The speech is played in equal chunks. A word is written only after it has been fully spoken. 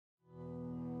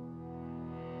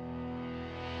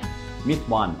Myth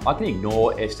 1, I can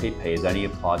ignore STP as only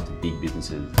applies to big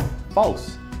businesses.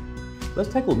 False.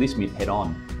 Let's tackle this myth head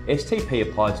on. STP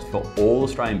applies for all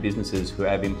Australian businesses who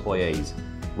have employees.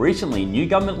 Recently, new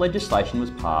government legislation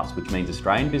was passed, which means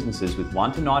Australian businesses with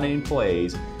 1 to 19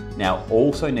 employees now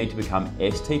also need to become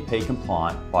STP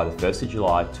compliant by the 1st of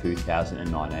July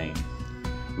 2019.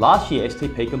 Last year,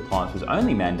 STP compliance was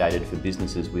only mandated for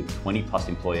businesses with 20 plus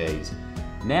employees.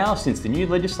 Now, since the new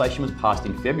legislation was passed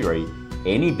in February,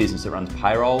 any business that runs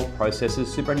payroll,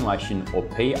 processes superannuation or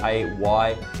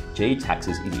PAYG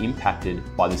taxes is impacted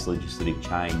by this legislative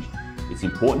change. It's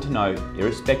important to note,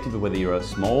 irrespective of whether you're a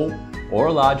small or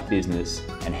a large business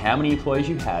and how many employees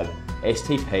you have,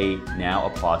 STP now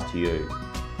applies to you.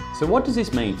 So what does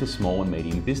this mean for small and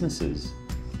medium businesses?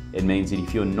 It means that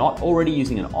if you're not already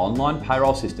using an online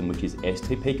payroll system which is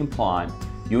STP compliant,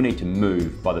 you'll need to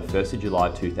move by the 1st of July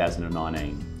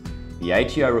 2019. The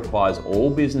ATO requires all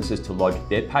businesses to lodge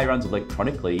their pay runs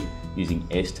electronically using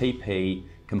STP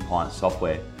compliant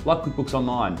software, like QuickBooks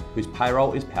Online, whose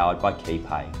payroll is powered by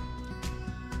KeyPay.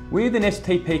 With an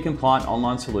STP compliant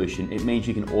online solution, it means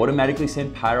you can automatically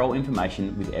send payroll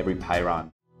information with every pay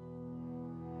run.